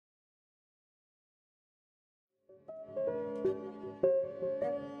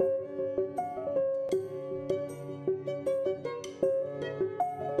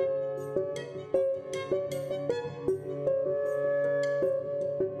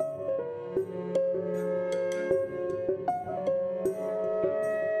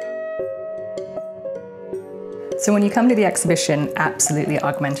So when you come to the exhibition, Absolutely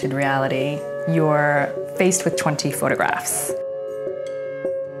Augmented Reality, you're faced with 20 photographs.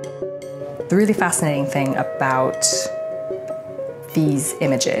 The really fascinating thing about these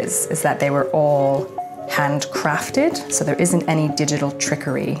images is that they were all handcrafted, so there isn't any digital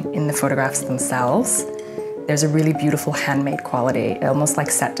trickery in the photographs themselves. There's a really beautiful handmade quality, almost like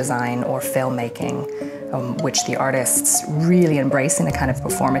set design or filmmaking, which the artists really embrace in a kind of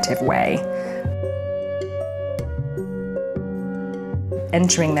performative way.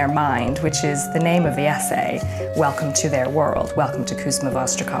 Entering their mind, which is the name of the essay, welcome to their world, welcome to Kuzma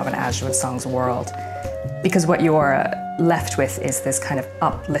Vostrikov and Ajuan Song's world. Because what you're left with is this kind of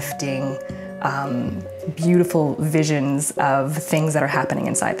uplifting, beautiful visions of things that are happening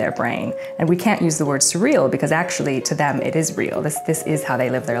inside their brain. And we can't use the word surreal because actually to them it is real. This is how they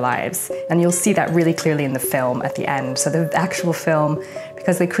live their lives. And you'll see that really clearly in the film at the end. So the actual film,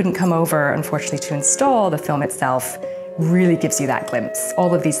 because they couldn't come over, unfortunately, to install the film itself, really gives you that glimpse.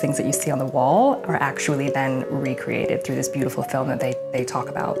 All of these things that you see on the wall are actually then recreated through this beautiful film that they talk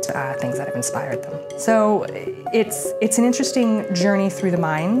about, things that have inspired them. So it's an interesting journey through the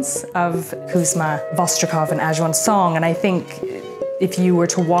minds of Kuzma Vostrikov and Ajuan Song, and I think if you were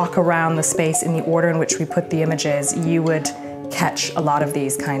to walk around the space in the order in which we put the images, you would catch a lot of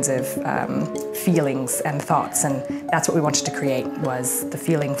these kinds of feelings and thoughts, and that's what we wanted to create, was the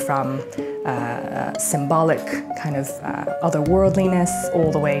feeling from symbolic kind of otherworldliness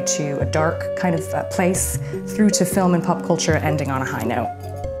all the way to a dark kind of place through to film and pop culture ending on a high note.